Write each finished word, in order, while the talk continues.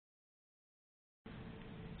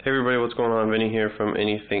Hey everybody, what's going on? Vinny here from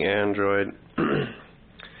Anything Android. And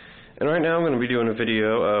right now I'm going to be doing a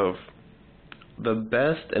video of the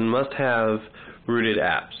best and must-have rooted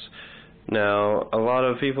apps. Now, a lot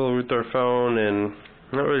of people root their phone and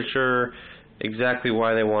I'm not really sure exactly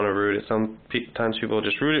why they want to root it. Sometimes people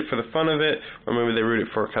just root it for the fun of it, or maybe they root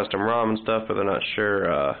it for custom ROM and stuff, but they're not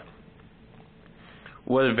sure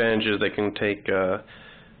what advantages they can take,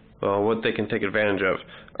 what they can take advantage of.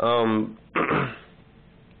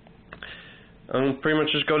 Pretty much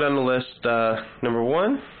just go down the list. Number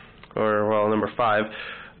 1, or well, number 5,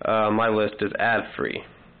 my list is AdFree.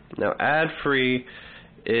 Now, AdFree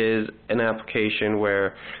is an application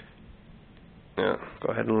where, go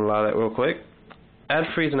ahead and allow that real quick.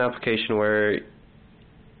 AdFree is an application where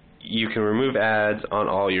you can remove ads on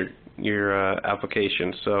all your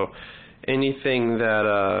applications. So anything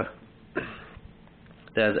that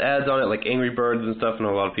has ads on it, like Angry Birds and stuff, and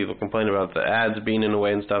a lot of people complain about the ads being in the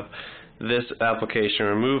way and stuff. This application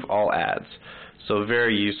remove all ads, so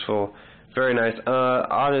very useful, very nice.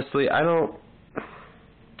 Honestly, I don't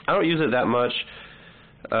use it that much,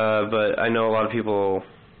 but I know a lot of people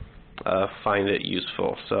find it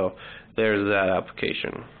useful. So there's that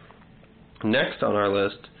application. Next on our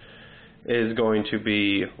list is going to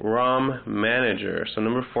be ROM Manager. So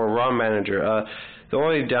number 4, ROM Manager. The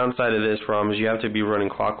only downside of this ROM is you have to be running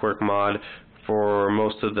Clockwork mod for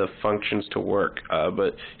most of the functions to work,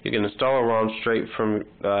 but you can install a ROM straight from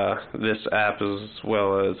this app, as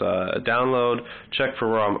well as a download, check for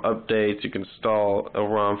ROM updates. You can install a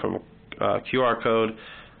ROM from a QR code,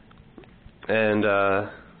 and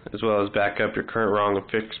as well as back up your current ROM and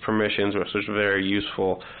fix permissions, which is very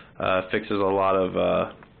useful. Fixes a lot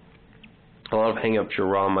of hang-ups your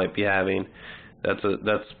ROM might be having. That's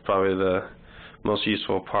probably the most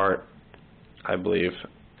useful part, I believe.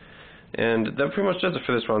 And that pretty much does it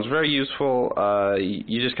for this one. It's very useful.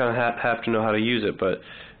 You just kind of have to know how to use it, but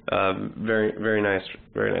very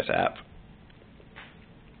nice app.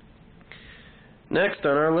 Next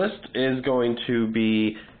on our list is going to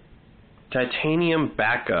be Titanium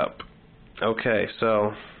Backup. Okay,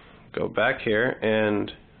 so go back here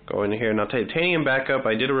and go into here. Now, Titanium Backup,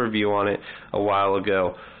 I did a review on it a while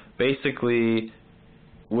ago. Basically,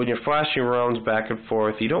 when you're flashing ROMs back and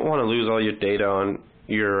forth, you don't want to lose all your data on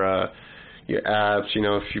your apps.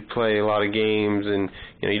 If you play a lot of games, and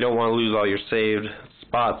you don't want to lose all your saved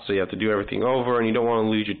spots, so you have to do everything over, and you don't want to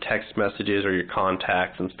lose your text messages or your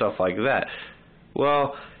contacts and stuff like that.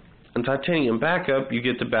 Well, in Titanium Backup, you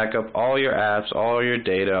get to back up all your apps, all your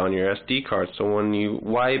data on your SD card. So when you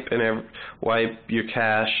wipe your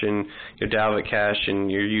cache and your Dalvik cache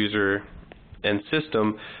and your user and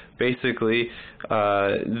system, basically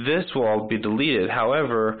this will all be deleted.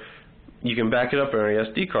 However, you can back it up on your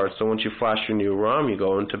SD card. So once you flash your new ROM, you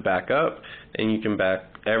go into backup, and you can back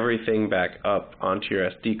everything back up onto your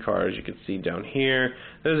SD card. As you can see down here,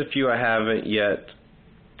 there's a few I haven't yet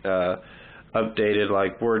updated,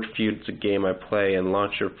 like WordFeud's a game I play, and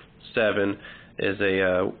Launcher 7 is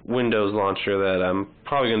a Windows launcher that I'm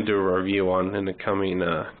probably going to do a review on in the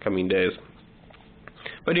coming days.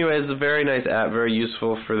 But anyway, it's a very nice app, very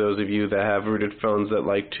useful for those of you that have rooted phones that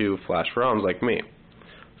like to flash ROMs like me.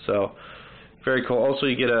 So, very cool. Also,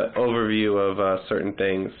 you get an overview of certain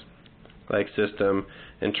things like system,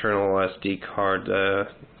 internal SD card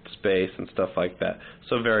space, and stuff like that.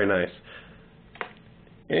 So, very nice.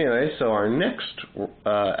 Anyway, so our next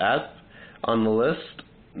app on the list,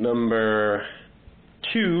 number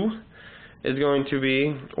 2, is going to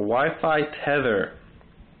be Wi-Fi Tether.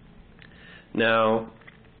 Now,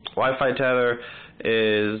 Wi-Fi Tether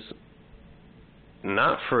is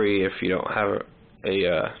not free if you don't have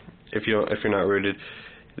if you're not rooted.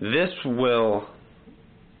 This will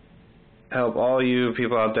help all you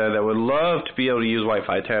people out there that would love to be able to use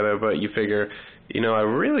Wi-Fi Tether, but you figure, I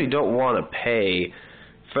really don't want to pay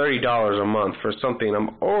 $30 a month for something I'm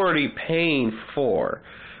already paying for.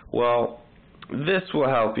 Well, this will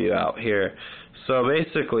help you out here. So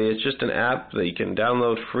basically, it's just an app that you can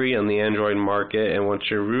download free on the Android market, and once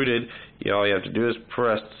you're rooted, all you have to do is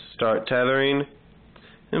press Start Tethering,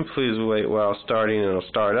 and please wait while starting, and it'll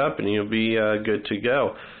start up, and you'll be good to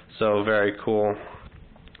go. So very cool.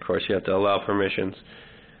 Of course, you have to allow permissions.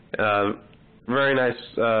 Very nice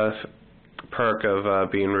perk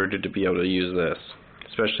of being rooted to be able to use this,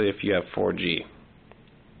 especially if you have 4G.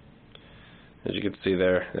 As you can see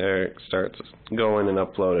there it starts going and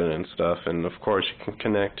uploading and stuff, and of course you can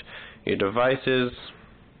connect your devices,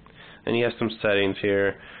 and you have some settings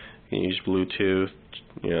here. You can use Bluetooth,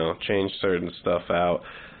 change certain stuff out.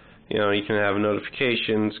 You can have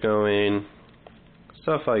notifications going,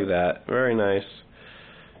 stuff like that. Very nice,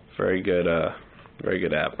 very good Very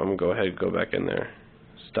good app. I'm going to go ahead and go back in there.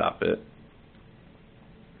 Stop it.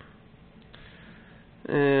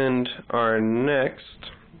 And our next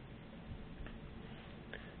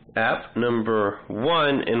app, number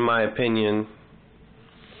 1, in my opinion,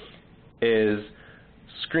 is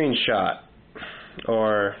Screenshot,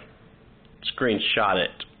 or Screenshot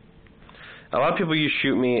It. A lot of people use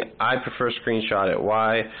Shoot Me. I prefer Screenshot It.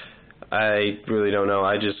 Why? I really don't know.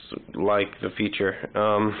 I just like the feature.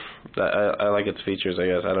 I like its features, I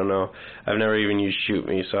guess. I don't know. I've never even used Shoot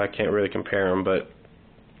Me, so I can't really compare them. But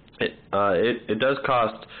it does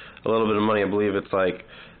cost a little bit of money. I believe it's like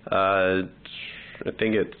I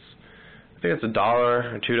think it's $1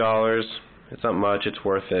 or $2. It's not much. It's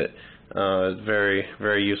worth it. It's a very,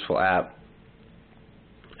 very useful app.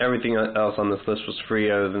 Everything else on this list was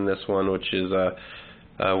free other than this one, which is $1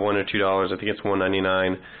 or $2. I think it's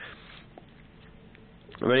 $1.99.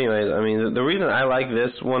 But anyways, I mean, the reason I like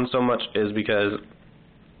this one so much is because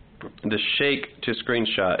the shake to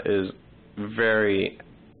screenshot is very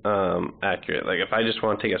accurate. Like if I just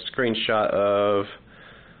want to take a screenshot of,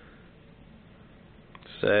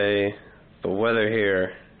 say, the weather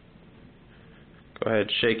here, go ahead,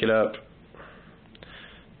 shake it up,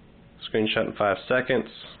 screenshot in 5 seconds,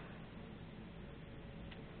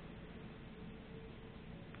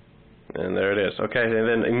 and there it is. Okay, and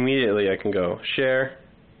then immediately I can go share.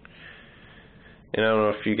 And I don't know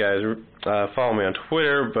if you guys follow me on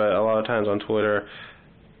Twitter, but a lot of times on Twitter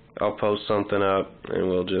I'll post something up and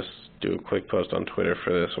we'll just do a quick post on Twitter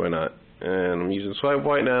for this. Why not? And I'm using Swipe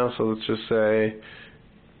White now, so let's just say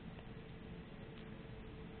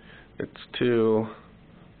it's too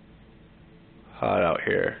hot out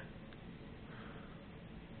here.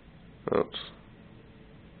 Oops.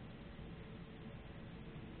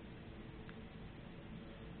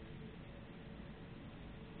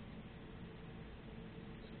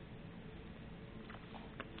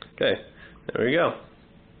 Okay, there we go.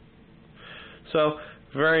 So,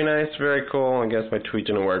 very nice, very cool. I guess my tweet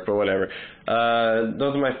didn't work, but whatever.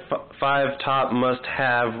 Those are my 5 top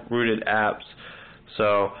must-have rooted apps.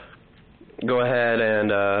 So, go ahead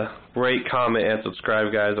and rate, comment, and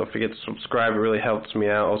subscribe, guys. Don't forget to subscribe. It really helps me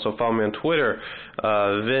out. Also, follow me on Twitter,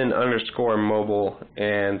 Vin_mobile.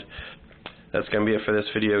 And that's going to be it for this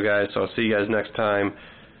video, guys. So, I'll see you guys next time.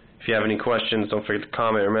 If you have any questions, don't forget to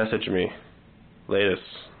comment or message me. Latest.